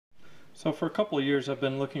So for a couple of years I've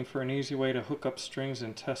been looking for an easy way to hook up strings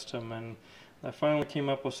and test them, and I finally came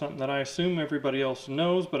up with something that I assume everybody else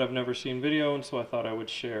knows, but I've never seen video, and so I thought I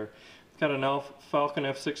would share. I've got an Falcon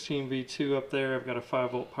F16 V2 up there. I've got a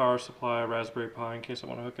 5-volt power supply, a Raspberry Pi in case I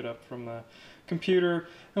want to hook it up from the computer.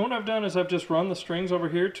 And what I've done is I've just run the strings over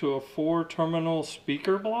here to a 4-terminal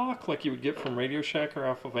speaker block like you would get from Radio Shack or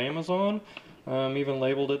off of Amazon. Even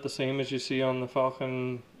labeled it the same as you see on the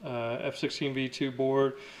Falcon F16 V2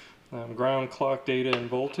 board. Ground, clock, data, and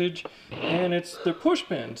voltage, and they're push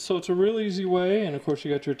pins, so it's a real easy way. And of course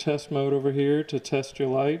you got your test mode over here to test your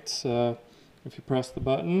lights if you press the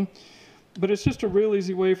button, but it's just a real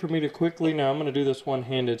easy way for me to quickly, now I'm going to do this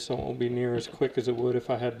one-handed so it won't be near as quick as it would if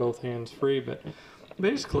I had both hands free, but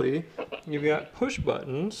basically you've got push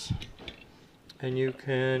buttons and you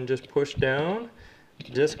can just push down,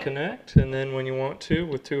 disconnect, and then when you want to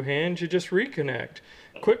with 2 hands you just reconnect.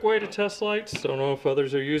 Quick way to test lights. Don't know if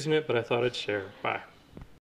others are using it, but I thought I'd share. Bye.